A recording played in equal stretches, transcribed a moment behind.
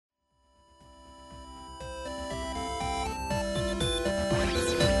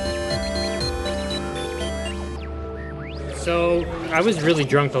So I was really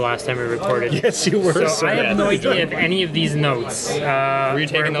drunk the last time we recorded. Yes, you were. So I have no idea if any of these notes Were you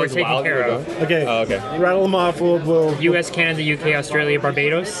taking those taken while we care were of. going? Okay. Oh, okay. Rattle them off. We'll U.S., Canada, U.K., Australia,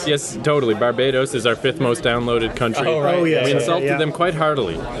 Barbados. Yes, totally. Barbados is our 5th most downloaded country. Oh, right. Oh, yeah. We yeah, insulted yeah. them quite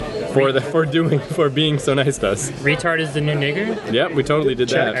heartily for being so nice to us. Retard is the new nigger. Yep, we totally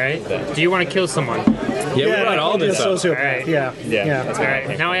did All that. right. Do you want to kill someone? Yeah, we brought all be a this up. sociopath. All right. Yeah. Yeah. All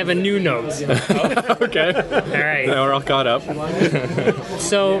right. Now I have a new note. Okay. All right. Now we're all caught up.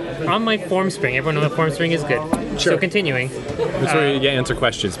 So on my form spring, everyone knows the form spring is good. Sure. So continuing, That's where you answer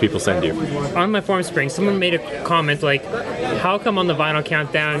questions people send you. on my form spring, someone made a comment like, "How come on the Vinyl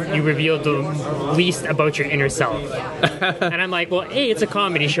Countdown you revealed the least about your inner self?" And I'm like, "Well, A, it's a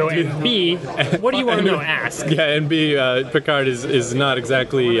comedy show, and B, what do you want to know? Ask." Yeah, and B, Picard is not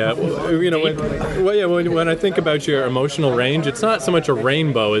exactly, when I think about your emotional range, it's not so much a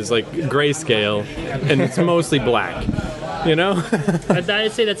rainbow as like grayscale, and it's mostly black. You know?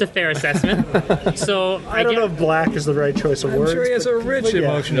 I'd say that's a fair assessment. So I don't know if black is the right choice of words. Sure, he has a rich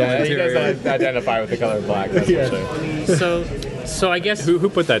emotional Yeah, you material. guys identify with the color black, that's Yeah. for sure. So I guess Who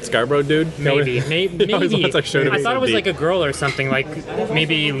put that Scarborough dude? maybe. Once I showed him I thought it was the- like a girl or something, like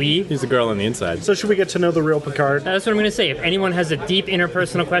maybe Lee. He's a girl on the inside. So should we get to know the real Picard? That's what I'm going to say. If anyone has a deep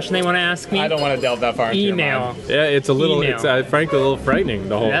interpersonal question they want to ask me, I don't want to delve that far into your email. mind. Yeah, it's a little, Email. it's frankly a little frightening,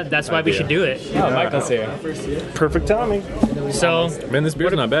 the whole That's why we idea. should do it. Oh, Michael's here. Perfect timing. So, Man, this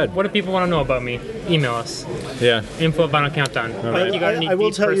beer's not bad. what do people want to know about me? Email us. Yeah. Info at Vinyl Countdown. right. You got any I will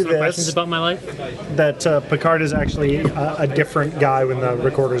deep tell you personal this. questions about my life? That Picard is actually a different guy when the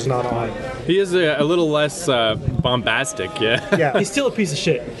recorder's not on. He is a little less bombastic, yeah. Yeah. He's still a piece of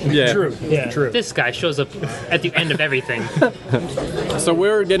shit. Yeah. True. Yeah. True. This guy shows up at the end of everything. So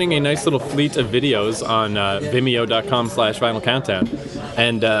we're getting a nice little fleet of videos on vimeo.com/Vinyl Countdown.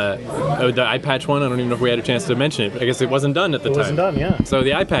 And the eye patch one, I don't even know if we had a chance to mention it. I guess it wasn't done at the time. Wasn't done, yeah. So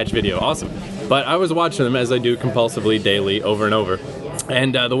the eye patch video, awesome. But I was watching them as I do compulsively, daily, over and over.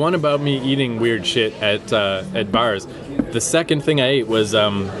 And the one about me eating weird shit at bars, the second thing I ate was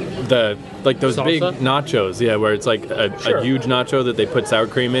those Salsa? big nachos, yeah, where it's like a huge nacho that they put sour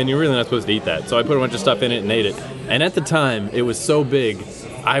cream in. You're really not supposed to eat that. So I put a bunch of stuff in it and ate it. And at the time, it was so big,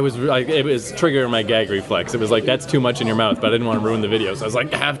 I was like, it was triggering my gag reflex. It was like, that's too much in your mouth, but I didn't want to ruin the video. So I was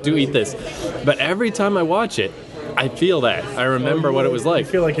like, I have to eat this. But every time I watch it, I feel that. I remember what it was I like.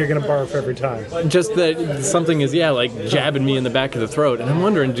 feel like you're going to barf every time. Just that something is, like jabbing me in the back of the throat. And I'm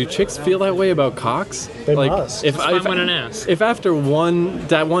wondering, do chicks feel that way about cocks? They like, must. If That's why I went and asked. If after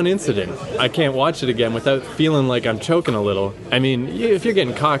that one incident, I can't watch it again without feeling like I'm choking a little. I mean, if you're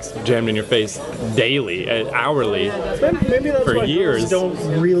getting cocks jammed in your face daily, hourly, Maybe that's For why years. girls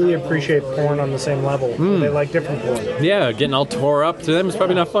don't really appreciate porn on the same level. They like different porn. yeah, getting all tore up to them is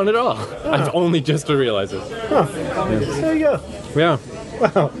probably not fun at all. I've only just to realize it. There you go. Yeah.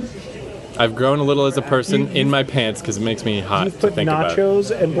 Wow. I've grown a little as a person in my pants because it makes me hot You've to put think about.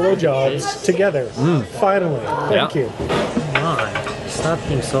 nachos and blowjobs together. Finally. Thank Yeah. you. Come on, stop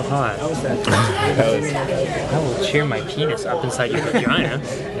being so hot. I will cheer my penis up inside your vagina.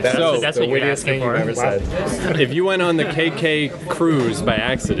 So, That's the what you're wittiest asking thing you've for. ever said. If you went on the KK cruise by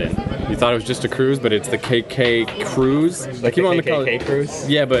accident, you thought it was just a cruise, but it's the KK cruise. Like you the want to call KKK it? cruise?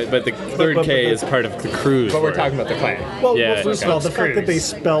 Yeah, but the third K is part of the cruise. But we're word. talking about the clan. Well, Yeah, first of all, the fact that they Cruise.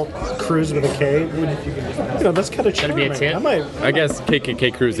 spelt cruise with a K, that's kind of That'd be a charming. tip. I guess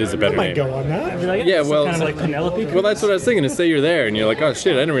KKK cruise is a better I might name. go on that. Yeah, well, Kind of like Penelope. well, that's what I was thinking. To say you're there and you're like, oh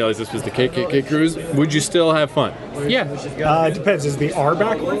shit, I didn't realize this was the KKK cruise. Would you still have fun? Yeah. It depends. Is the R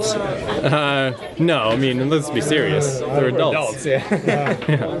backwards? No, I mean, let's be serious. They're adults. Yeah. I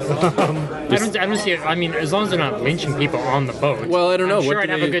don't see it. I mean, as long as they're not lynching people on the boat. Well, I don't know. I'm sure What I'd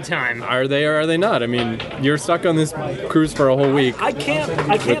do have they- a good time. Are they or are they not? I mean, you're stuck on this cruise for a whole week. I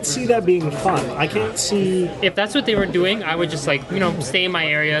can't see that being fun. I can't see. If that's what they were doing, I would just stay in my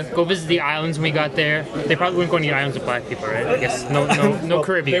area, go visit the islands when we got there. They probably wouldn't go to the islands with black people, right? I guess no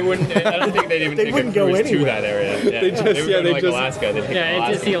Caribbean. They wouldn't. I don't think they'd even They take a wouldn't go cruise to anywhere. that area. Yeah. They just- would yeah, go to, they like just- Alaska. They'd pick Yeah,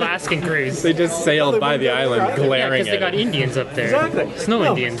 it's just Alaska. the Alaskan cruise. They just sailed they by the wouldn't go island, right. Yeah, glaring because they at got it. Indians up there. Exactly. Snow No.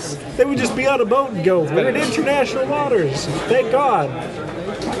 Indians. They would just be on a boat and go, we're in international waters. Thank God.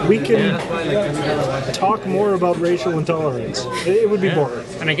 We can talk more about racial intolerance. It would be boring,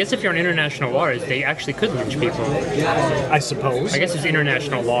 And I guess if you're on international waters, they actually could lynch people. I suppose. I guess there's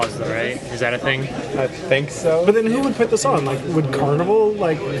international laws, though, right? Is that a thing? I think so. But then who would put this on? Like, would Carnival,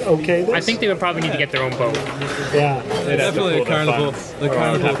 okay this? I think they would probably need to get their own boat. Yeah. They'd have to Definitely pull the their Carnival, funds the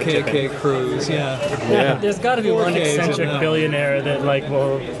around Carnival half a chicken. KK cruise. Yeah. Yeah. There's got to be one eccentric eccentric billionaire that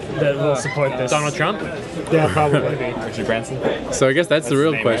will that will support this. Donald Trump? Yeah, probably. Richard Branson. So I guess that's the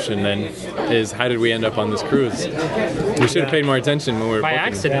real name, question then, is how did we end up on this cruise? We should have paid more attention when we were By booking.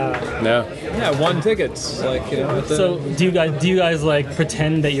 accident. No. Yeah, won tickets. Like, you know, So do you guys like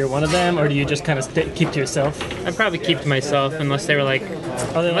pretend that you're one of them, or do you just kind of keep to yourself? I'd probably keep to myself unless they were like, Are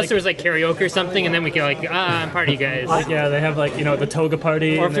they unless like, there was like karaoke or something, and then we could like, I'm part of you guys. yeah, they have like the toga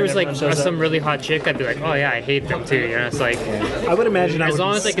party. Or if and there then was like everyone shows up. some really hot chick, I'd be like, oh yeah, I hate them too. You know, it's like I would imagine I as would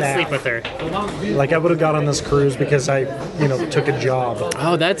long be as I could staff. sleep with her. Like I would have got on this cruise because I, took a job.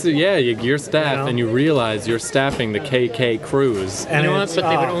 Oh, that's yeah. You're staff, You know? and you realize you're staffing the KK cruise. And You know what? it's, But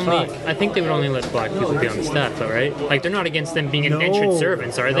they would fuck. only. I think they would only let black people be on the staff, though, right? Like they're not against them being indentured No.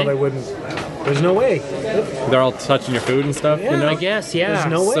 servants, are No, they? they wouldn't. There's no way. They're all touching your food and stuff. Yeah. You know. I guess, yeah.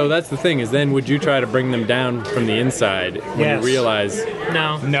 There's no way. So that's the thing is then would you try to bring them down from the inside when Yes. you realize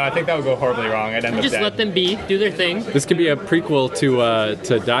No. No, I think that would go horribly wrong. I'd end up Just dead. let them be, do their thing. this could be a prequel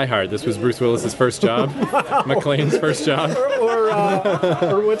to Die Hard? This was Bruce Willis's first job, McClane's first job.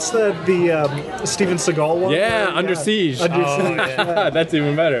 Or what's the Steven Seagal one? Yeah, Where- Under Siege. Under Siege. That's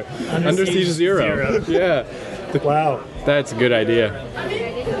even better. Under Siege Zero. Yeah, Wow. that's a good idea.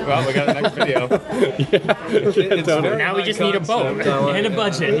 Well, we got the next video. Now we just need a boat. and a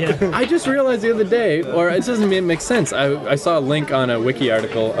budget. Yeah. I just realized the other day, or it doesn't make sense. I saw a link on a wiki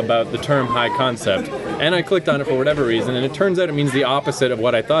article about the term high concept, and I clicked on it for whatever reason, and it turns out it means the opposite of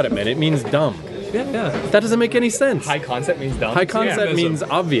what I thought it meant. It means dumb. yeah, yeah. That doesn't make any sense. High concept means dumb. High concept Yeah. means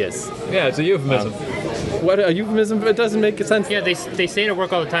obvious. Yeah, it's a euphemism. What a euphemism? It doesn't make sense. Yeah, they say it at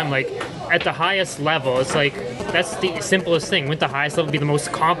work all the time. Like at the highest level, it's like that's the simplest thing. Wouldn't the highest level be the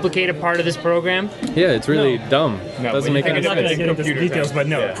most complicated part of this program? Yeah, it's really dumb. No, Doesn't when make you any think I'm not going to sense. get into the Computer details, but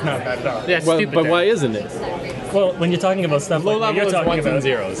no, yeah. it's not bad at all. That's Well, stupid. but then. why isn't it? Well, when you're talking about stuff Low like what level you're is talking ones and about,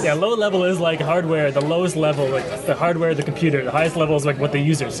 zeros. yeah, low level is like hardware. The lowest level, like the hardware, the computer. The highest level is like what the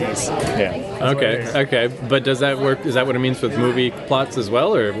user sees. Yeah. Okay. But does that work? Is that what it means with movie plots as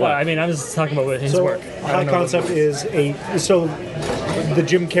well, or Well, what? I mean, I'm just talking about his So work. I high don't know what- concept is the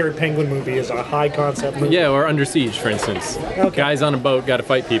Jim Carrey Penguin movie is a high concept movie. Yeah, or Under Siege, for instance. Okay. Guys on a boat got to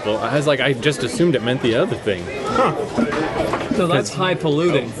fight people. I just assumed it meant the other thing. So that's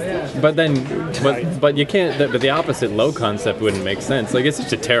highfalutin. But then, but you can't. But the opposite, low concept, wouldn't make sense. Like it's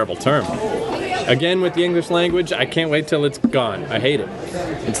such a terrible term. Again, with the English language, I can't wait till it's gone. I hate it.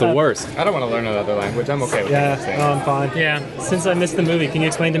 It's the worst. I don't want to learn another language. I'm okay with Yeah, it. no, I'm fine. Yeah. Since I missed the movie, can you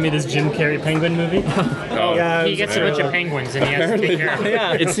explain to me this Jim Carrey Penguin movie? Yeah, He gets a bunch of penguins and he has to take care of them.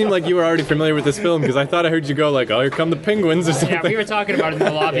 Yeah, it seemed like you were already familiar with this film because I thought I heard you go like, "Oh, here come the penguins" or something. Yeah, we were talking about it in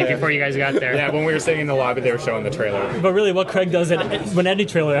the lobby before you guys got there. Yeah, when we were sitting in the lobby, they were showing the trailer. But really, what Craig does when any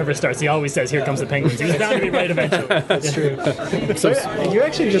trailer ever starts, he always says, "Here comes the penguins." He's bound to be right eventually. that's true. So, You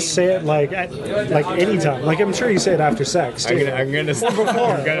actually just say it like any time. Like I'm sure you say it after sex too. I'm gonna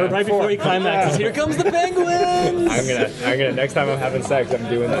Right before he climaxes, "Here comes the penguins." I'm gonna next time I'm having sex, I'm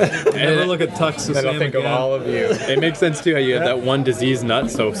doing that. Never look at Tux the Then I'll same think again. of all of you. it makes sense too how you have that one diseased nut,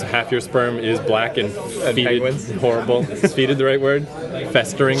 so half your sperm is black and fetid, penguins. horrible. Is fetid the right word?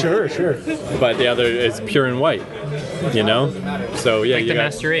 Festering. Sure. But the other is pure and white. You know. So yeah, Like you the got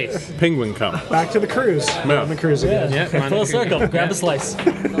Master Ace. penguin cum. Back to the cruise. We're on the cruise again. Yeah, come on. Full circle. Grab a slice.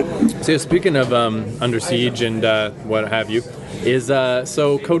 So speaking of Under Siege and what have you, is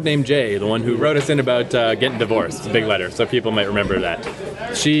so Codename J, the one who wrote us in about getting divorced. It's a big letter, so people might remember that.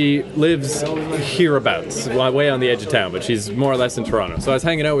 She lives hereabouts, way on the edge of town, but she's more or less in Toronto. So I was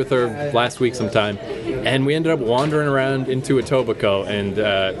hanging out with her last week sometime, and we ended up wandering around into Etobicoke, and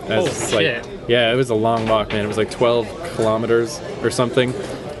shit. yeah, it was a long walk, man. It was like 12 kilometers or something.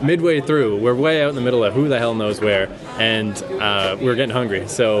 Midway through, we're way out in the middle of who the hell knows where, and we were getting hungry.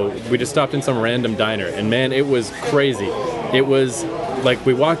 So we just stopped in some random diner, and man, it was crazy. It was like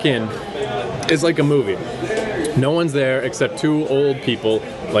we walk in, it's like a movie. No one's there except two old people,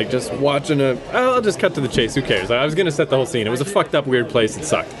 like just watching I'll just cut to the chase, who cares? I was gonna set the whole scene. It was a fucked up, weird place, it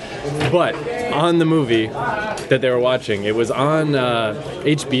sucked. But on the movie that they were watching, it was on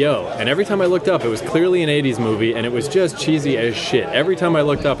HBO, and every time I looked up, it was clearly an 80s movie, and it was just cheesy as shit. Every time I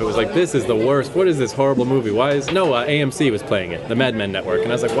looked up, it was like, this is the worst. What is this horrible movie? AMC was playing it, the Mad Men Network,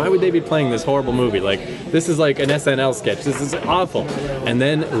 and I was like, why would they be playing this horrible movie? Like, this is like an SNL sketch. This is awful. And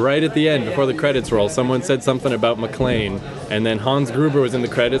then right at the end, before the credits roll, someone said something about McClane, and then Hans Gruber was in the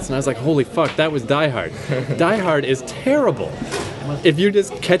credits, and I was like, holy fuck, that was Die Hard. Die Hard is terrible. if you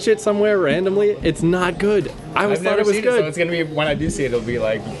just catch it somewhere randomly, it's not good. I always I've thought never it was seen good. it, so it's gonna be when I do see it, it'll be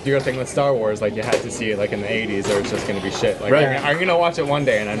like your thing with Star Wars, like you had to see it like in the '80s, or it's just gonna be shit. Like Right. I'm gonna watch it one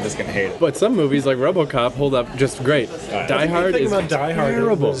day and I'm just gonna hate it. But some movies like RoboCop hold up just great. Die Hard The thing is about Die Hard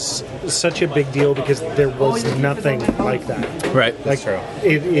terrible. was such a big deal because there was nothing like that. Right. Like true.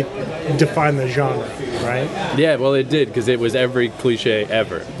 it defined the genre, right? Yeah, well, it did because it was every cliche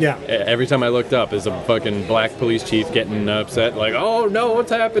ever. Yeah. Every time I looked up, is a fucking black police chief getting upset, like, "Oh no,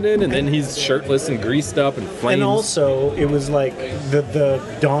 what's happening?" And then he's shirtless and greased up and flames. And also, it was like the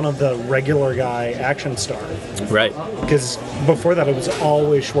dawn of the regular guy action star. right. Because before that, it was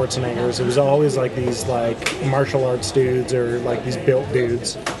always Schwarzeneggers. It was always like these like martial arts dudes or like these built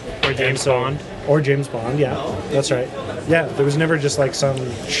dudes. Or James Bond. Or James Bond, yeah, that's right. Yeah, there was never just like some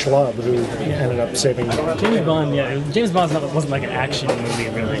schlub who ended up saving. James Bond, yeah. James Bond wasn't like an action movie,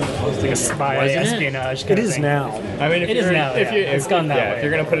 really. It was like a spy Wasn't it? espionage kind It of is thing. now. I mean, if It is you're, now, if yeah. you, It's if, gone that yeah, way. if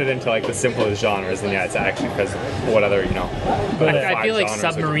you're gonna put it into like the simplest genres, then yeah, it's action. Because what other, you know? I five feel like genres we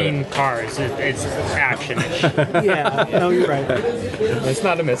could submarine put cars, it's action-ish. Yeah, no, you're right. it. It's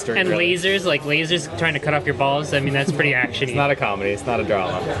not a mystery. And really. lasers trying to cut off your balls, I mean, that's pretty actiony. It's not a comedy. It's not a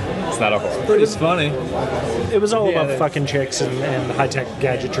drama. It's not a horror. It's funny. It was all Yeah, about fucking chicks and high tech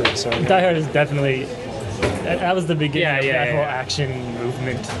gadgetry. So Die Hard is definitely. That was the beginning Yeah, of yeah, that whole yeah. action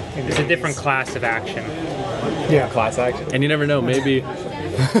movement. in It's the a different 80s. class of action. yeah, Class action. And you never know, maybe.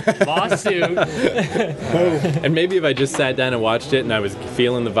 Lawsuit. And maybe if I just sat down and watched it and I was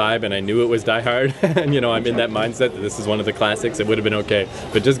feeling the vibe and I knew it was Die Hard, and I'm in that mindset that this is one of the classics, it would have been okay.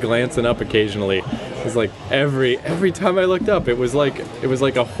 But just glancing up occasionally, it was like every time I looked up, it was like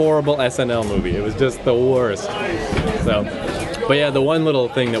a horrible SNL movie. It was just the worst. So. But yeah, the one little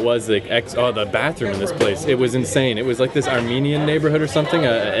thing that was like, the bathroom in this place, it was insane. It was like this Armenian neighborhood or something.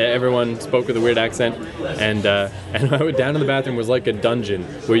 Everyone spoke with a weird accent, and I went down in the bathroom was like a dungeon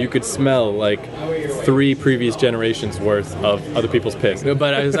where you could smell like 3 previous generations worth of other people's piss.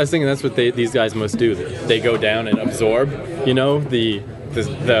 But I was thinking that's what these guys must do. They go down and absorb,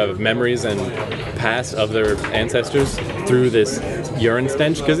 the memories and past of their ancestors through this urine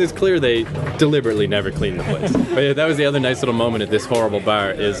stench, because it's clear they deliberately never cleaned the place. But yeah, that was the other nice little moment at this horrible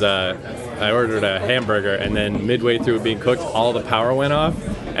bar is I ordered a hamburger, and then midway through it being cooked, all the power went off,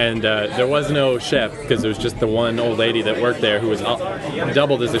 and there was no chef because there was just the one old lady that worked there who was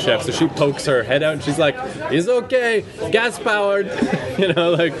doubled as a chef. So she pokes her head out and she's like, "It's okay, gas powered,"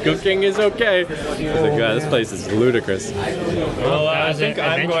 like cooking is okay. I was like, God, this place is ludicrous. Well, I think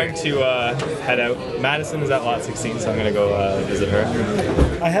I'm going to head out. Madison is at lot 16, so I'm gonna go visit her.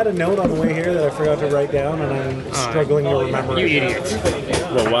 I had a note on the way here that I forgot to write down, and I'm struggling to remember. You it. idiot.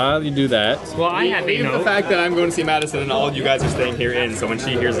 Well, while you do that, Well, I have a Leave the note. fact that I'm going to see Madison and all you guys are staying here in, so when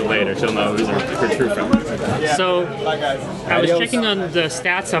she hears it later, she'll know who's her true friend. So, I was Adios. checking on the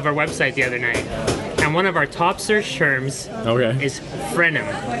stats of our website the other night, and one of our top search terms okay, is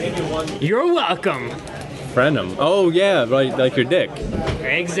frenum. You're welcome. frenum. Oh yeah, right, like your dick.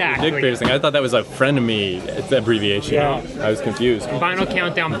 Exactly. Dick piercing. I thought that was a frenemy abbreviation. Yeah. I was confused. Final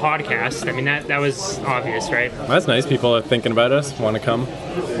Countdown podcast. I mean, that was obvious, right? Well, that's nice. People are thinking about us, want to come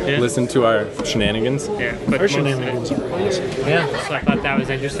Yeah. listen to our shenanigans. Yeah, but Our most of it- shenanigans are awesome. Yeah, so I thought that was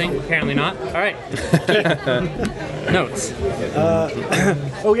interesting. Apparently not. All right. Notes.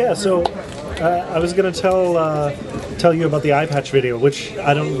 Oh yeah, so I was gonna tell you about the eye patch video, which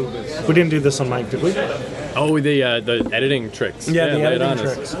we didn't do this on mic, did we? Oh, the editing tricks. Yeah, the lay it editing on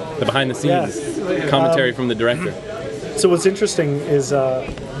us. tricks. The behind the scenes commentary from the director. So what's interesting is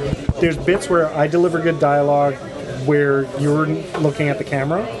there's bits where I deliver good dialogue where you're looking at the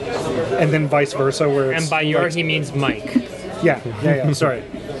camera, and then vice versa, where it's And by your, like- he means Mike. yeah, sorry,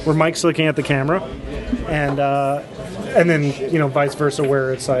 where Mike's looking at the camera, and then vice versa,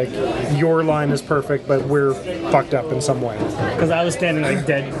 where it's like your line is perfect, but we're fucked up in some way. Because I was standing like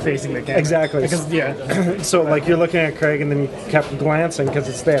dead facing the camera. Exactly. Because So like you're looking at Craig, and then you kept glancing because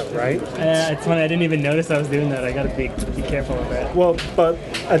it's there, right? it's funny. I didn't even notice I was doing that. I gotta be careful of that. Well, but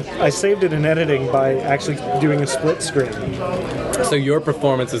I saved it in editing by actually doing a split screen. So your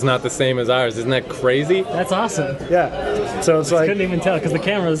performance is not the same as ours. Isn't that crazy? That's awesome. Yeah. So it's like, Couldn't even tell because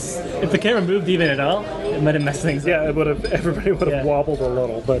if the camera moved even at all, it might have messed things up. yeah, everybody would have Yeah. wobbled a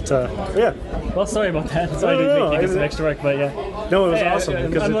little, but yeah. Well, sorry about that. Sorry No, to make you do some I- extra work, but yeah. No, it was Hey, awesome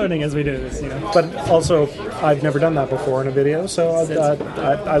because I'm learning as we do this, But also, I've never done that before in a video, so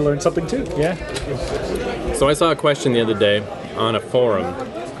I learned something too. Yeah. So I saw a question the other day on a forum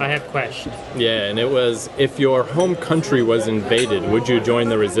I have questions. Yeah, and it was, if your home country was invaded, would you join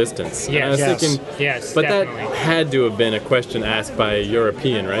the resistance? And I was Yes. thinking, Yes, but definitely. that had to have been a question asked by a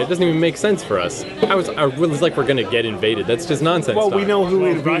European, right? It doesn't even make sense for us. It's like we're going to get invaded. That's just nonsense. Well, we talk. know who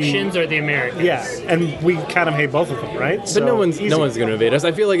Well, would be. Russians or the Americans? Yeah, and we kind of hate both of them, right? But no one's going to invade us.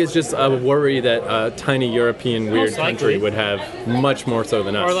 I feel like it's just a worry that a tiny European weird Most likely. country would have much more so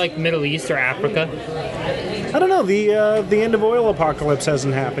than us. Or like Middle East or Africa. I don't know. The end of oil apocalypse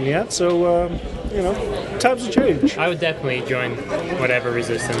hasn't happened yet, so times will change. I would definitely join whatever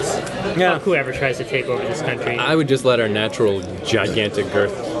resistance. Yeah. Fuck whoever tries to take over this country. I would just let our natural gigantic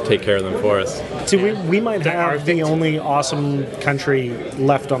girth take care of them for us. See, we might have Arctic. the only awesome country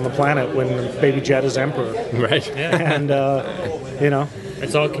left on the planet when Baby Jet is emperor, Right? Yeah. and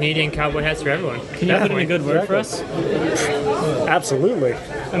It's all Canadian cowboy hats for everyone. Can you put in a good word for us? absolutely.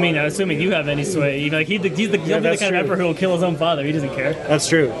 I mean, assuming you have any sway. Like he'll be the kind of that's true. emperor who will kill his own father. He doesn't care. That's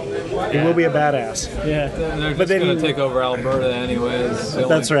true. He will be a badass. Yeah. They're just But then- going to take over Alberta anyways.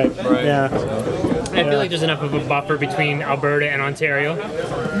 That's right. Yeah. I feel like there's enough of a buffer between Alberta and Ontario.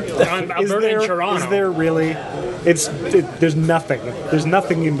 Alberta and Toronto. Is there really? There's nothing. There's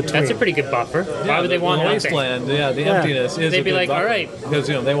nothing in between. That's a pretty good buffer. Why would they want the nothing? wasteland? Yeah, the emptiness is. They'd a be good like, buffer. all right. because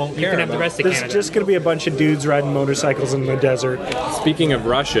they won't You care. can have the about rest of There's Canada. just going to be a bunch of dudes riding motorcycles in the desert. Speaking of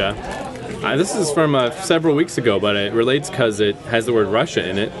Russia, this is from several weeks ago, but it relates because it has the word Russia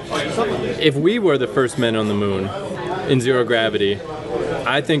in it. If we were the first men on the moon in zero gravity,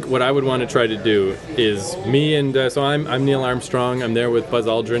 I think what I would want to try to do is me and so I'm Neil Armstrong. I'm there with Buzz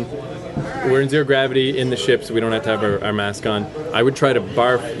Aldrin. We're in zero gravity in the ship, so we don't have to have our mask on. I would try to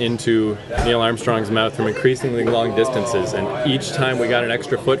barf into Neil Armstrong's mouth from increasingly long distances, and each time we got an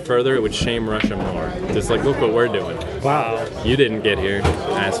extra foot further, it would shame Russia more. Just like, look what we're doing. Wow. You didn't get here,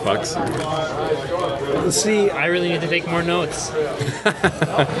 ass fucks. See, I really need to take more notes.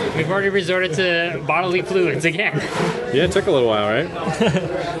 We've already resorted to bodily fluids again. Yeah, it took a little while, right?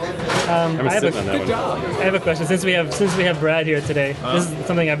 I'm I have sitting on that one. I have a question. Since we have Brad here today, this is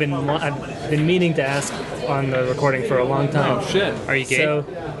something I've been meaning to ask on the recording for a long time. Oh shit! Are you gay? So,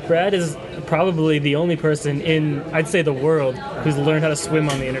 Brad is probably the only person in, I'd say, the world who's learned how to swim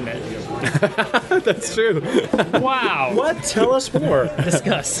on the internet. That's true. Wow. what? Tell us more.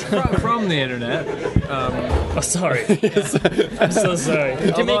 Discuss. From the internet. Oh, sorry. I'm so sorry.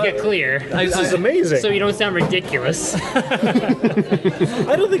 To make it clear, This is amazing. so you don't sound ridiculous.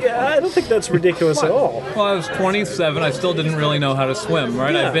 I don't think that's ridiculous at all. Well, I was 27. I still didn't really know how to swim.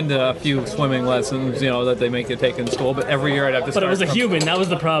 Right? Yeah. I've been to a few swimming lessons, that they make you take in school. But every year I'd have to. But Start it was a from- human. That was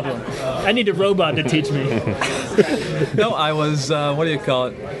the problem. I need a robot to teach me. No, I was. What do you call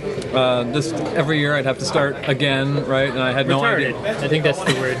it? Just every year I'd have to start again, right? And I had no Retarded. idea. I think that's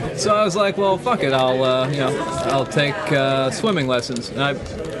the word. So I was like, well, fuck it. I'll take swimming lessons. And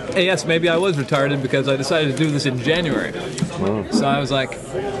yes, maybe I was retarded because I decided to do this in January. So I was like,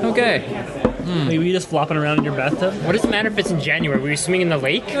 okay. Were you just flopping around in your bathtub? What does it matter if it's in January? Were you swimming in the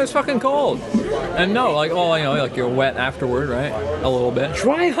lake? It was fucking cold. And no, like you're wet afterward, right? A little bit.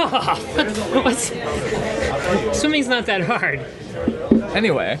 Dry off. What's... Swimming's not that hard.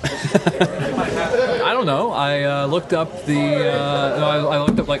 Anyway, I don't know. I looked up I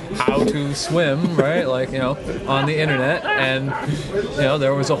looked up like how to swim, right? Like on the internet, and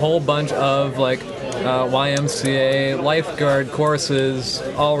there was a whole bunch of like YMCA lifeguard courses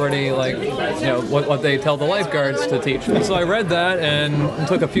already, like what they tell the lifeguards to teach. And so I read that and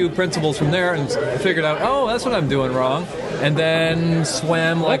took a few principles from there and figured out, oh, that's what I'm doing wrong, and then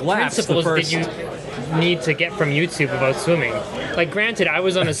swam like What laps the principles first. did you need to get from YouTube about swimming? Like, granted, I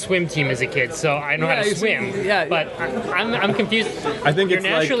was on a swim team as a kid, so I know how Yeah, to you see, swim. yeah. But I'm confused. I think You're it's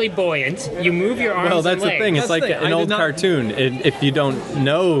like- naturally buoyant. You move your arms Well, that's and the legs. thing. It's That's like the thing. I an did old not- cartoon. If you don't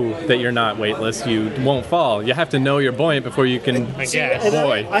know that you're not weightless, you won't fall. You have to know you're buoyant before you can. I guess. And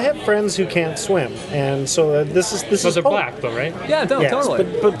Boy. I have friends who can't swim, and so this is Those is are hope. black, though, right? Yeah, no, Yes, totally.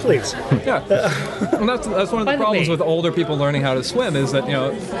 but please. Yeah, and that's one of By the the problems way- with older people learning how to swim is that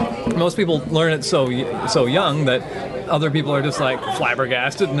most people learn it so young that other people are just like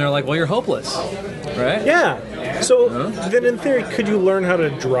flabbergasted and they're like, well, you're hopeless, right? Yeah. So then, in theory, could you learn how to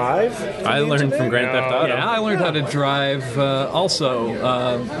drive? I learned from Grand Theft Auto. Yeah, I learned how to drive also.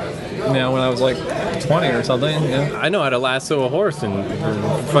 When I was like 20 or something. Yeah. I know how to lasso a horse and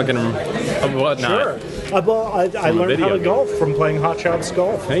fucking whatnot. Sure. Well, I learned how to video. golf from playing Hot Shots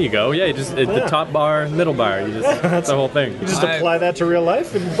Golf. There you go. Yeah, you just the Yeah. top bar, middle bar. You just that's the whole thing. You just I- apply that to real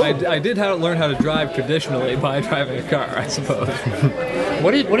life, and boom. I did learn how to drive traditionally by driving a car, I suppose.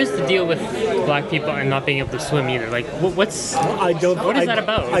 What is the deal with black people and not being able to swim either? Like, what is that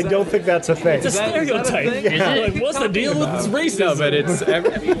about? I don't think that's a thing. It's a stereotype. Is it? Like, what's the deal with this racism? No, but it's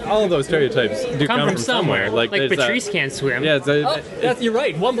all of those stereotypes do Come from somewhere. Like there's Patrice can't swim. Yeah, You're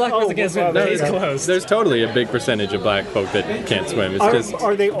right. One black person can't swim. well, He's there you go. close. there's totally a big percentage of black folk that can't swim. It's just,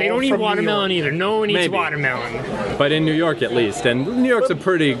 Are they all They don't eat from New watermelon York? either. No one eats Maybe. watermelon. but in New York at least, and New York's a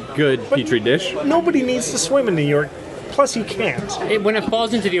pretty good petri dish. Nobody needs to swim in New York. Plus, you can't. When it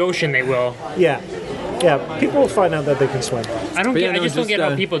falls into the ocean, they will. Yeah. Yeah, people will find out that they can swim. I don't But get. yeah, I no, just don't get how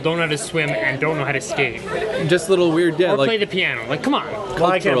just, people don't know how to swim and don't know how to skate Just little weird, yeah, or like play the piano. Like, come on. Well,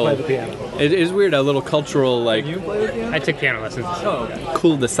 I can't cultural- play the piano. It is weird, a little cultural like I took piano lessons.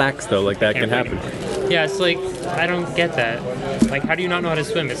 cul-de-sacs though, like that can Can't play happen. Yeah, it's like I don't get that. Like, how do you not know how to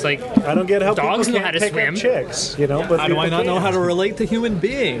swim? It's like I don't get how Dogs people know can't how to pick swim. up chicks, you know. But How do I people not know can. how to relate to human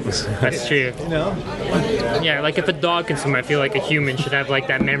beings? that's true. You know? Yeah, like if a dog can swim, I feel like a human should have like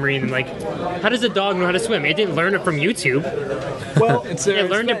that memory and like, how does a dog know how to swim? It didn't learn it from YouTube. Well, It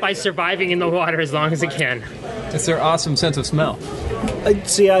learned it by surviving in the water as long as it can. It's their awesome sense of smell.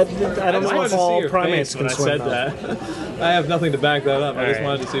 see, I don't know if all primates can swim. though. I have nothing to back that up. I just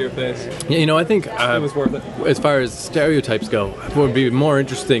wanted to see your face. Yeah, you know, I think It was worth it. as far as stereotypes go, what would be more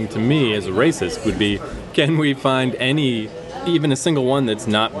interesting to me as a racist would be, can we find even a single one that's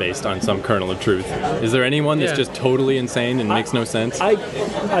not based on some kernel of truth? Is there anyone that's Yeah. just totally insane and makes no sense?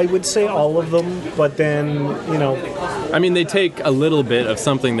 I would say all of them, but then I mean, they take a little bit of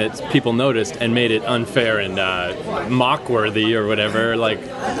something that people noticed and made it unfair and mock-worthy or whatever. Like,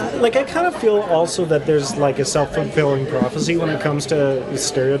 I kind of feel also that there's like a self-fulfilling prophecy when it comes to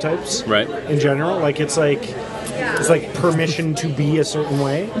stereotypes, Right. In general, like it's like permission to be a certain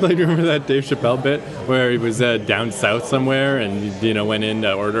way. like, remember that Dave Chappelle bit where he was down south somewhere and went in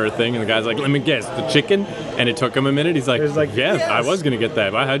to order a thing and the guy's like, "Let me guess, the chicken?" And it took him a minute. He's like, He's like, "Yeah, "Yes." I was gonna get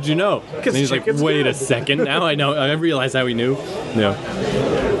that. Why? How'd you know?" And he's like, chicken's "Wait a good." second, now I know. I realize how he knew." No.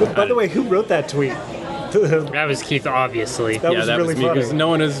 By the way, who wrote that tweet? That was Keith, obviously. That Yeah, was that really was me because funny. no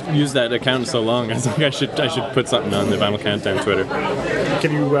one has used that account in so long. I was like, I should put something on the Vinyl Countdown Twitter.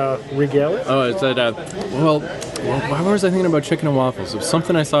 Can you regale it? Oh, it said, why was I thinking about chicken and waffles? It was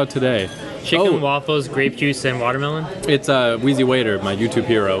something I saw today. Chicken, waffles, grape juice, and watermelon. It's Wheezy Waiter, my YouTube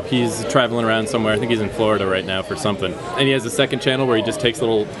hero. He's traveling around somewhere. I think he's in Florida right now for something. And he has a second channel where he just takes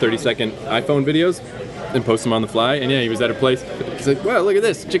little 30-second iPhone videos and posts them on the fly. And yeah, he was at a place. He's like, wow, look at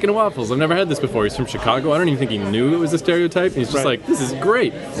this, chicken and waffles. I've never had this before. He's from Chicago. I don't even think he knew it was a stereotype. And he's just Right. like, this is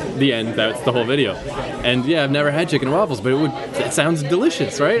great. The end. That's the whole video. And yeah, I've never had chicken and waffles, but it sounds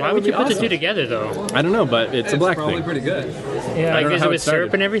delicious, right? Why That would you be put the awesome. two together though? I don't know, but it's a black Probably thing. pretty good. Yeah, Like, don't know is how it it with started.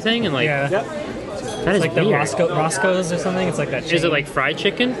 syrup and everything? And like, Yep. that is like the weird. Roscoe's or something. It's like that. Is it chain. like fried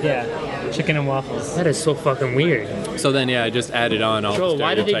chicken? Yeah, chicken and waffles. That is so fucking weird. So then, yeah, I just added on all Joel, the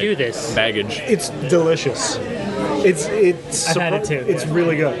why did they do stereotype this? baggage. It's delicious. It's. I've had it too, It's yeah.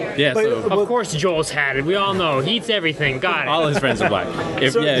 really good. Yeah, But- so- Of course, Joel's had it. We all know he eats everything. Got it. All his friends are black.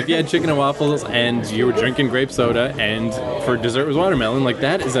 If you had chicken and waffles and you were drinking grape soda and for dessert was watermelon, like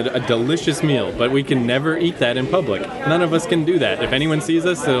that is a delicious meal. But we can never eat that in public. None of us can do that. If anyone sees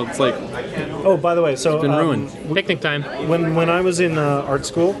us, it's like Oh, by the way, so been ruined. Picnic time. When I was in art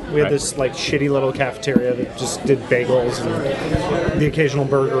school, we had Right. this like shitty little cafeteria that just did bagels and the occasional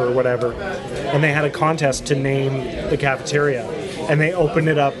burger or whatever, and they had a contest to name the cafeteria, and they opened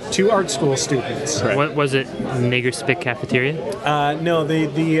it up to art school students. What was it? Nigger Spit Cafeteria? No,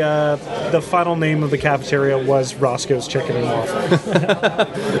 the final name of the cafeteria was Roscoe's Chicken and Waffle.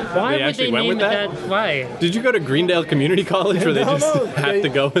 Why would actually they went name with it that? that? Why? Did you go to Greendale Community College where they No, just no, have to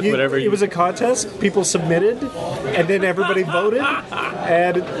go with whatever It was a contest. People submitted, and then everybody voted,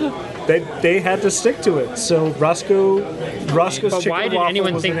 and they had to stick to it. So Roscoe's But Chicken why and did Waffle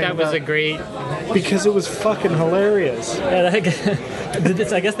anyone was think the that name was of a great? Because it was fucking hilarious. Yeah, I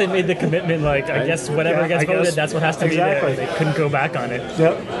guess they made the commitment. Like, I guess whatever Yeah, gets I guess. voted, that's what has to Exactly. be there. They couldn't go back on it.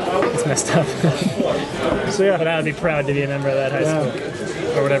 Yep. It's messed up. So yeah, But I would be proud to be a member of that high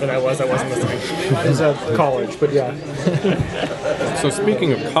school or whatever that was. I wasn't listening. it was at college, but yeah. So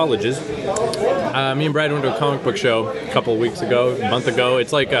speaking of colleges, me and Brad went to a comic book show a couple of weeks ago, a month ago.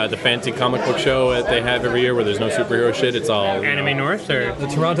 It's like the fancy comic book show that they have every year where there's no superhero shit. It's all Anime North or The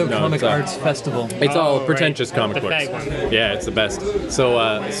Toronto Comic it's, Arts Festival. It's all right. pretentious comic The books. fag one. Yeah, it's the best. So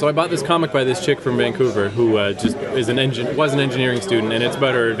I bought this comic by this chick from Vancouver who just was an engineering student, and it's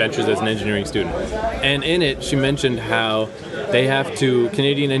about her adventures as an engineering student. And in it, she mentioned how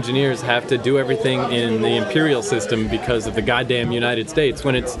Canadian engineers have to do everything in the imperial system because of the goddamn United States,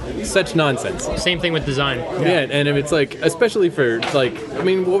 when it's such nonsense. Same thing with design. Yeah, and if it's like, especially for like, I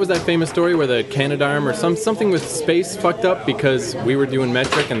mean, what was that famous story where the Canadarm or something with space fucked up because we were doing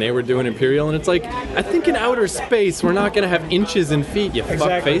metric and they were doing imperial, and it's like, I think in outer space we're not gonna have inches and feet, you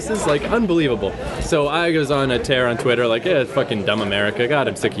fuck faces, like unbelievable. So I was on a tear on Twitter, like, yeah, fucking dumb America, God,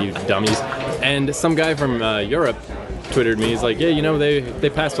 I'm sick of you dummies. And some guy from Europe Twittered me. He's like, yeah, you know, they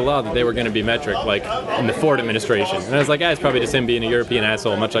passed a law that they were going to be metric, like in the Ford administration. And I was like, it's probably just him being a European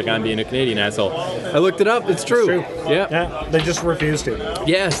asshole, much like I'm being a Canadian asshole. I looked it up. It's true. Yeah, they just refused to.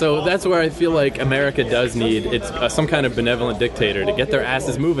 Yeah, so that's where I feel like America does need some kind of benevolent dictator to get their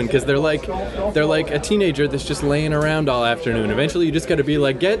asses moving, because they're like a teenager that's just laying around all afternoon. Eventually, you just got to be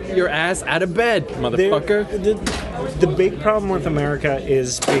like, get your ass out of bed, motherfucker. The big problem with America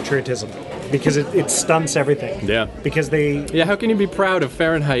is patriotism. Because it stunts everything. Yeah. Because they... Yeah, how can you be proud of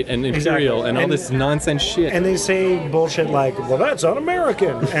Fahrenheit and Imperial and all this nonsense shit? And they say bullshit like, well, that's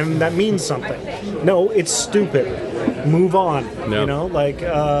un-American, and that means something. No, it's stupid. Move on. No. You know, like,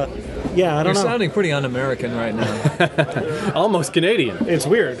 yeah, I don't know. You're sounding pretty un-American right now. Almost Canadian. It's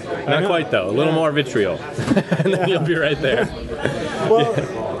weird. Not quite, though. A little more vitriol. And then you'll be right there.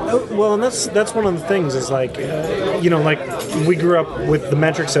 Well, and that's one of the things is like, like we grew up with the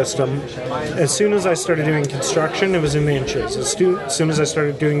metric system. As soon as I started doing construction, it was in inches. As soon as I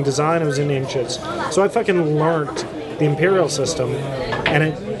started doing design, it was in inches. So I fucking learned the imperial system, and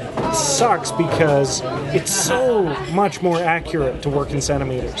it sucks because it's so much more accurate to work in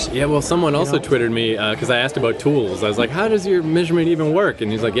centimeters. Yeah, well, someone also Twittered me because I asked about tools. I was like, how does your measurement even work?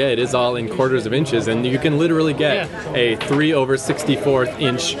 And he's like, yeah, it is all in quarters of inches, and you can literally get a 3/64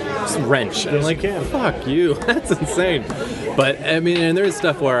 inch wrench. And I'm like, fuck you, that's insane. But I mean, and there's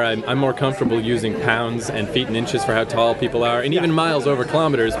stuff where I'm more comfortable using pounds and feet and inches for how tall people are, and even miles over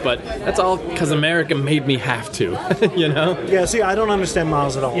kilometers. But that's all because America made me have to, you know? Yeah. See, I don't understand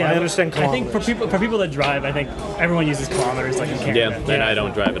miles at all. Yeah, I understand kilometers. I think for people that drive, I think everyone uses kilometers, like in Canada. Yeah, and I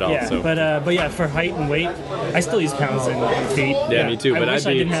don't drive at all. Yeah, so. But yeah, for height and weight, I still use pounds and feet. Yeah, me too. But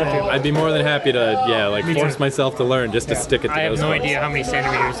I'd be more than happy to force myself to learn just to stick it to I have those no ones. idea how many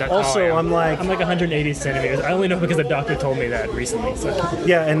centimeters that's Also, I'm like 180 centimeters. I only know because the doctor told me that recently. So.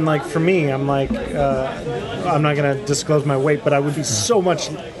 Yeah, and like for me, I'm like, I'm not gonna disclose my weight, but I would be so much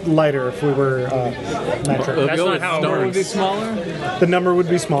lighter if we were metric. That's not how it Number would works. be smaller? The number would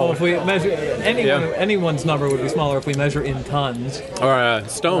be smaller. Well, if we measure anyone's number would be smaller if we measure in tons. Or a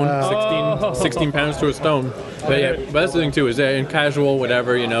stone, 16 pounds to a stone. But yeah, but that's the thing too, is that in casual,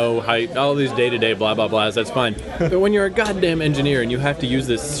 whatever, height, all these day-to-day blah, blah, blahs, that's fine. But when you're a goddamn engineer and you have to use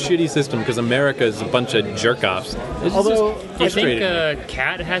this shitty system because America is a bunch of jerk-offs, it's Although, just I frustrating. think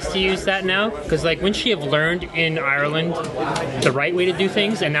Kat has to use that now, because like when she have learned in Ireland the right way to do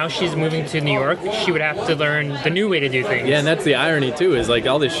things, and now she's moving to New York, she would have to learn the new way to do things. Yeah, and that's the irony too, is like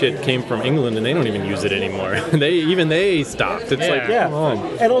all this shit came from England and they don't even use it anymore. they stopped. It's like, yeah. come on.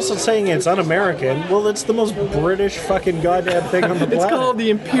 And also saying it's un-American, well, it's the most British fucking goddamn thing on the planet. It's called the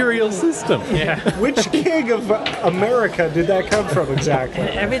imperial system. Yeah. Which king of America did that come from exactly?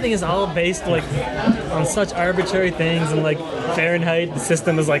 Everything is all based like on such arbitrary things, and like Fahrenheit, the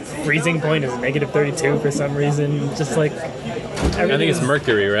system is like freezing point is -32 for some reason. Just like I think it's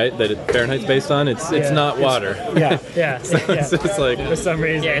mercury, right? That Fahrenheit's based on. It's not water. Yeah. yeah, It's like for some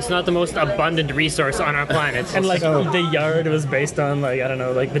reason. Yeah, it's not the most abundant resource on our planet. And like the yard was based on like I don't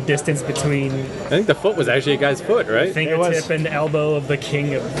know, like the distance between I think the foot was actually a guy's foot, right? fingertip and elbow of the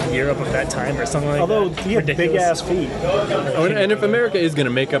king of Europe of that time or something like Although that. he had big ass feet. Oh, and if America is going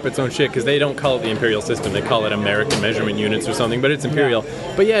to make up its own shit, because they don't call it the imperial system, they call it American measurement units or something, but it's imperial.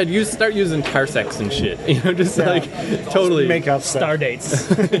 But yeah, you start using parsecs and shit, just like totally Make up stuff. Star dates.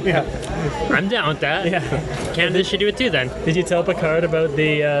 Yeah. I'm down with that. Yeah. Canada should do it too then. Did you tell Picard about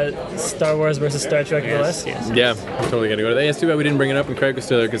the Star Wars versus Star Trek burlesque? Yeah, I'm totally gonna go to that. It's too bad we didn't bring it up when Craig was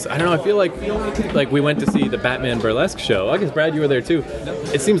still there, because I don't know, I feel like we went to see the Batman burlesque show. I guess Brad, you were there too.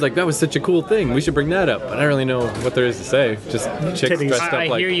 It seems like that was such a cool thing. We should bring that up, but I don't really know what there is to say. Just chicks Titties. dressed up I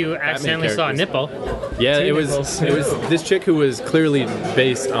like hear you Batman accidentally saw a characters. nipple. Yeah, Two it was nipples. this chick who was clearly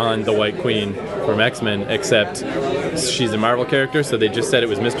based on the White Queen from X-Men, except she's a Marvel character, so they just said it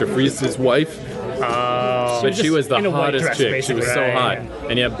was Mr. Freeze's wife. But she was the in a white hottest dress, chick. She was so basically. hot.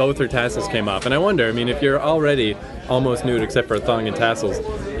 And yeah, both her tassels came off. And I wonder, I mean, if you're already almost nude except for a thong and tassels, is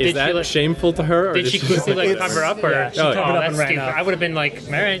Did she that look- shameful to her? Or Did she quickly like cover up, or Yeah, she covered up that's and ran stupid. off. I would have been like,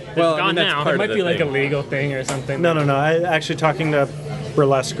 all right, it's Well, I gone mean, that's now. part It of might the be like a thing. legal thing or something. No. I actually talking to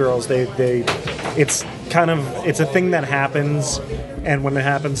burlesque girls. They it's kind of it's a thing that happens, and when it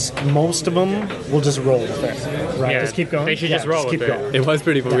happens, most of them will just roll with it. Right? Yeah, Just keep going? They should Yeah, just roll just with keep it. going. It was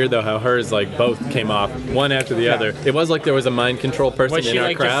pretty weird though how hers like both came off one after the other. It was like there was a mind control person Was in she our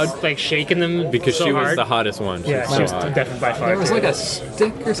like crowd just like shaking them because so she was hard? the hottest one. Yeah, so she was hot. definitely by far. There was too. like a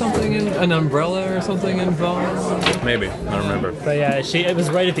stick or something, an umbrella or something involved. Maybe I don't remember. But yeah, it was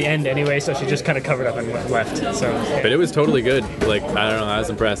right at the end anyway, so she just kind of covered up and left. So yeah. But it was totally good. Like I don't know, I was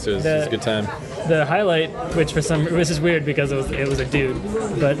impressed. It was a good time. The highlight, which this is weird because it was a dude,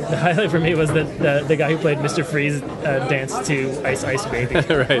 but the highlight for me was that the guy who played Mr. Freeze danced to Ice Ice Baby.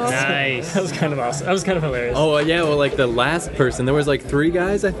 Right. Nice. That was kind of awesome. That was kind of hilarious. Oh yeah, well like the last person, there was like 3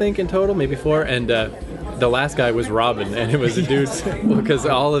 guys I think in total, maybe 4, and the last guy was Robin, and it was a dude because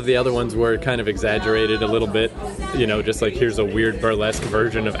all of the other ones were kind of exaggerated a little bit, you know, just like here's a weird burlesque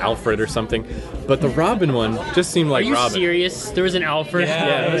version of Alfred or something. But the Robin one just seemed like Are you Robin. serious? There was an Alfred.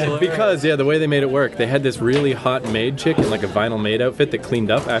 Yeah, because the way they made it work, they had this really hot maid chick in like a vinyl maid outfit that cleaned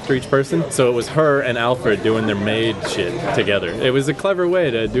up after each person. So it was her and Alfred doing their maid shit together. It was a clever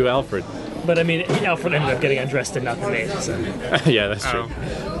way to do Alfred. But I mean, Alfred ended up getting undressed and not the maid. So. Yeah, that's true.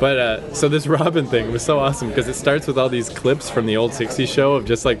 But so this Robin thing was so awesome because it starts with all these clips from the old 60s show of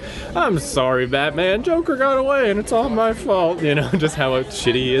just like, I'm sorry, Batman, Joker got away and it's all my fault, you know, just how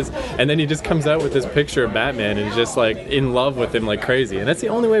shitty he is. And then he just comes out with this picture of Batman and is just like in love with him like crazy. And that's the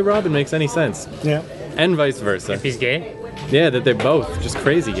only way Robin makes any sense. Yeah. And vice versa. If he's gay, Yeah, that they're both just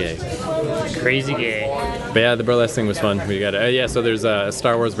crazy gay. crazy gay. But yeah, the burlesque thing was fun. We got so there's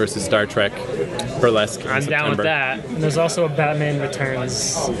Star Wars versus Star Trek burlesque. I'm down with that. And there's also a Batman Returns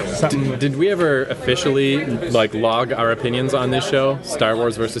something. Did we ever officially like log our opinions on this show? Star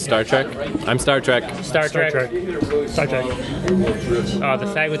Wars versus Star Trek. I'm Star Trek. Star Trek. Star Trek. Oh, the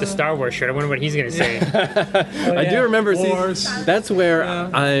fag with the Star Wars shirt. I wonder what he's gonna say. I do remember. Wars. See, that's where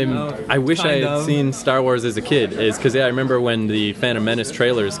I wish I kind had of. seen Star Wars as a kid. Is because I remember when the Phantom Menace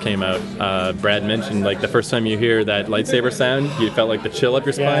trailers came out. Brad mentioned like the first time you hear that lightsaber sound, you felt like the chill up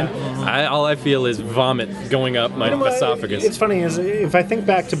your spine. All I feel is vomit going up my esophagus. It's funny is if I think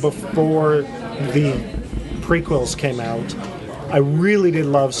back to before the prequels came out, I really did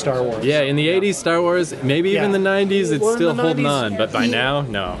love Star Wars. Yeah, in the 80s, Star Wars, maybe even Yeah. the 90s, it's Well, in still the holding 90s, on. But by now,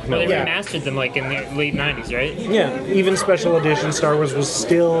 no. Well, they Yeah. remastered them like in the late '90s, right? Yeah, even special edition Star Wars was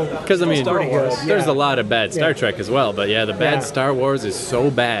still Because, I mean, Star Wars, there's yeah. a lot of bad Star Yeah. Trek as well. But yeah, the bad Yeah. Star Wars is so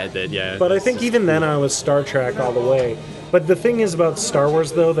bad that, yeah. But I think even then I was Star Trek all the way. But the thing is about Star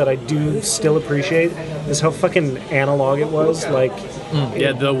Wars, though, that I do still appreciate is how fucking analog it was. Like,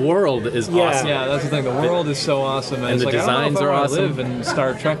 yeah, the world is Yeah. awesome. Yeah, that's the thing. The world is so awesome, and, And it's the like, I designs don't know are if I awesome. wanna live in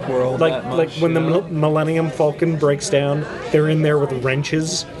Star Trek world that much, like when the you know? Millennium Falcon breaks down, they're in there with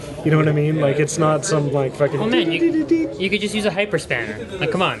wrenches. You know what I mean? Like, it's not some, like, fucking... Well, man, you could just use a hyperspanner. Like,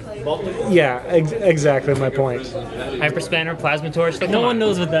 come on, Yeah, exactly my point. hyperspanner, plasma torch. Like, No come one on.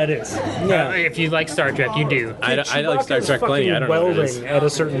 knows what that is. Yeah. If you like Star Trek, you do. I like Star Chewbacca's Trek plenty. I don't fucking know what it welding is. at a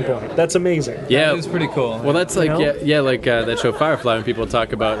certain point. That's amazing. Yeah, It was pretty cool. well, that's like You know? like that show Firefly. When people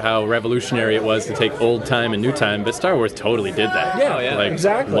talk about how revolutionary it was to take old time and new time, but Star Wars totally did that. Yeah, like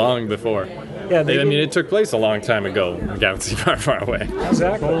exactly. long before. Yeah, I mean, it took place a long time ago. in a Galaxy far, far away.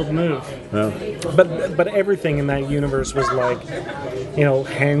 exactly. Bold move. But everything in that universe was like, you know,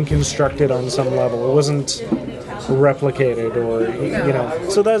 hand constructed on some level. It wasn't replicated or you know.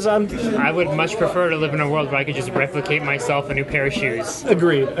 So that's I would much prefer to live in a world where I could just replicate myself a new pair of shoes.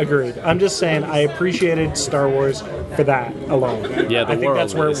 agreed. I'm just saying I appreciated Star Wars for that alone. Yeah, the I think world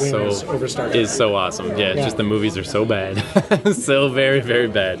that's where it is wins so over Star Trek. is so awesome. Yeah, it's Yeah. just the movies are so bad, so very, very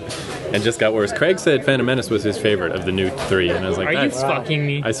bad, and just got worse. Craig said Phantom Menace was his favorite of the new 3, and I was like, Are you "That's- fucking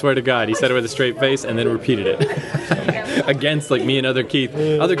me? I swear to God, he said it with a straight face and then repeated it against like me and Other Keith.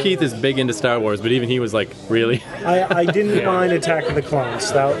 Other Keith is big into Star Wars, but even he was like, really? I didn't mind Attack of the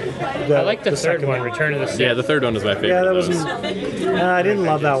Clones. I I like the third second one, Return of the Sith. Yeah, the third one was my favorite. Yeah, that of wasn't. those. I didn't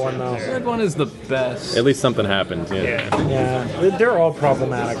love that one though. Third one is the best. At least something happened. Yeah. Yeah. Yeah, they're all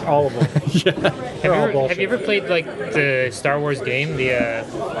problematic, all of them. They're all bullshit. Have you ever played like the Star Wars game, the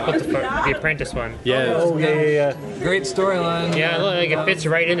what the fuck, the Apprentice one? Yeah. Oh yeah. Great storyline. Yeah, look, like it fits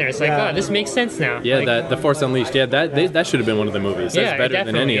right in there. It's like, Yeah. oh, this makes sense now. Yeah, Like, that the Force Unleashed. Yeah, that should have been one of the movies. That's Yeah, better than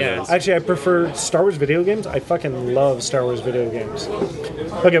definitely, any yeah. of those. Actually, I prefer Star Wars video games. I fucking love Star Wars video games.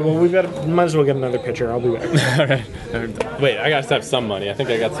 Okay, well might as well get another picture. I'll be back. All right. Wait, I gotta have some money. I think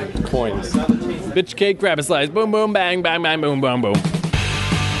I got some coins. Bitch cake, grab a slice. Boom, boom, bang, bang, bang, boom, boom, boom.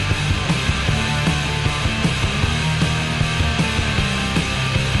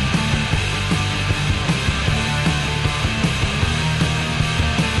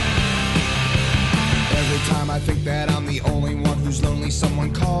 Every time I think that I'm the only one who's lonely,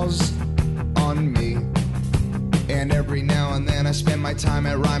 someone calls on me. every now and then I spend my time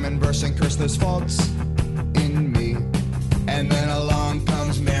at rhyme and verse and curse those faults in me. And then along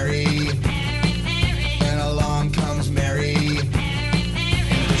comes Mary. Then along comes Mary. And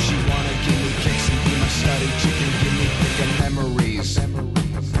does she wanna give me kicks and be my study chicken? Give me pickin' memories. Or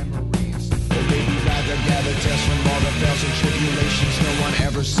maybe rather gather tales from all the fails and tribulations no one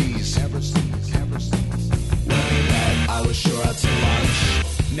ever sees. I was sure out to lunch.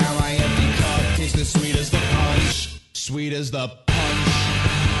 Now my empty cup tastes as sweet as the punch. Sweet as the punch.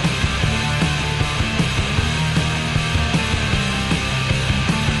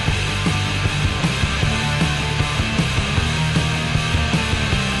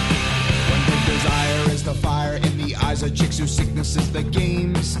 When big desire is the fire in the eyes of chicks whose sickness is the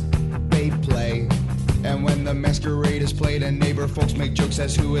games they play. And when the masquerade is played and neighbor folks make jokes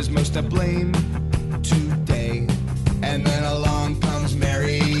as who is most to blame today. And then along comes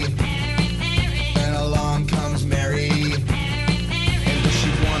Mary. Then along comes Mary. And does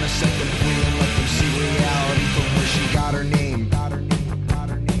she wanna set them free and let them see reality from where she got her name?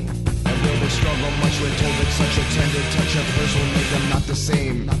 And will they struggle much when told that such a tender touch of hers will make them not the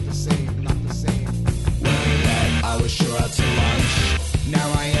same? I was sure out to lunch. Now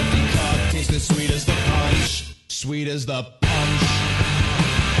my empty cup tastes as sweet as the punch. Sweet as the punch.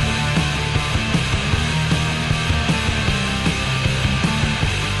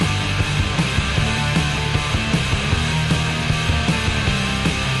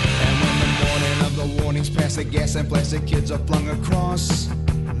 Plastic gas and plastic kids are flung across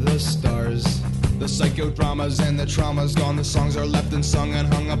the stars. The psychodramas and the traumas gone. The songs are left and sung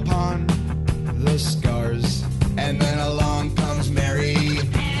and hung upon the scars. And then along comes Mary.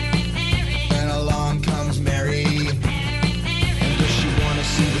 Then along comes Mary. And does she want to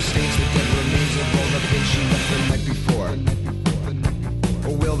see the stains, the dead remains of all the things she left the night before?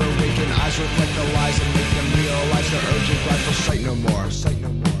 Or will their waking eyes reflect the lies and make them realize their urgent cry for sight no more?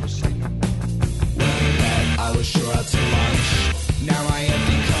 I was sure out to lunch. Now my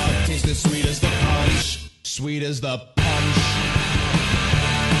empty cup tastes as sweet as the punch. Sweet as the punch.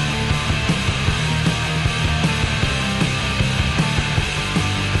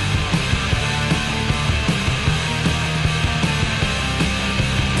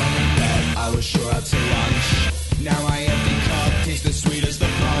 When we met, I was sure out to lunch. Now my empty cup tastes as sweet as the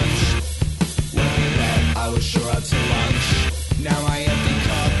punch. When we met, I was sure out to lunch. Now my empty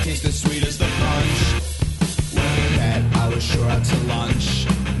cup tastes as sweet as the punch. I was sure out to lunch.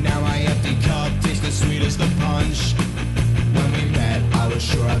 Now my empty cup tastes as sweet as the punch. When we met, I was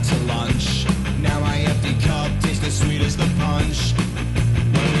sure out to lunch. Now my empty cup tastes as sweet as the punch.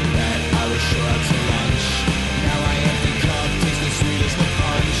 When we met, I was sure out to lunch. Now my empty cup tastes as sweet as the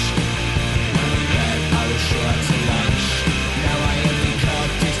punch. When we met, I was sure out to lunch. Now my empty cup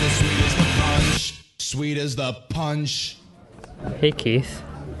tastes as sweet as the punch. Sweet as the punch. Hey Keith,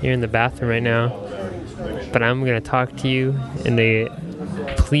 you're in the bathroom right now, but I'm going to talk to you in a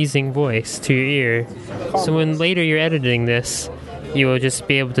pleasing voice to your ear. So when later you're editing this, you will just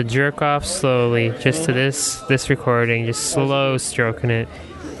be able to jerk off slowly just to this recording, just slow stroking it.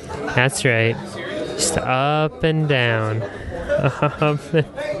 That's right. Just up and down.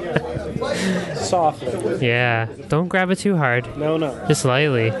 Softly. Yeah. Don't grab it too hard. No. Just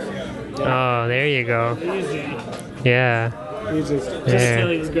lightly. Oh, there you go. Yeah. Easy.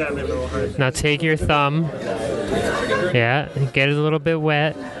 Just grab it a little hard. Now take your thumb. Yeah, get it a little bit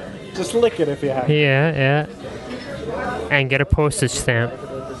wet. Just lick it if you have. Yeah. And get a postage stamp.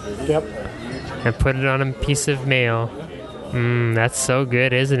 Yep. And put it on a piece of mail. That's so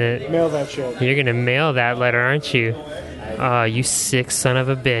good, isn't it? Mail that shit. You're gonna mail that letter, aren't you? Oh, you sick son of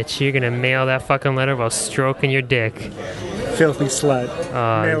a bitch. You're gonna mail that fucking letter while stroking your dick. Filthy slut.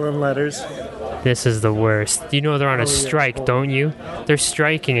 Mailing letters. This is the worst. You know they're on a strike, don't you? They're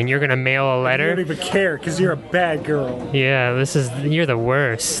striking, and you're gonna mail a letter? You don't even care, because you're a bad girl. Yeah, you're the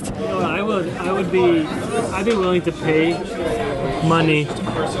worst. I'd be willing to pay money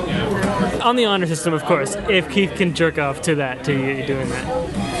on the honor system, of course, if Keith can jerk off to you doing that.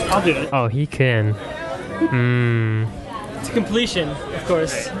 I'll do it. Oh, he can. To completion, of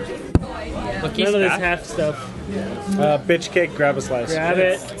course. None of this half stuff. Bitch cake, grab a slice. Grab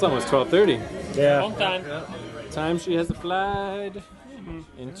it. It's almost 12:30. Yeah. Long time. Time she has applied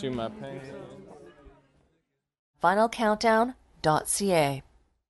into my pants. FinalCountdown.ca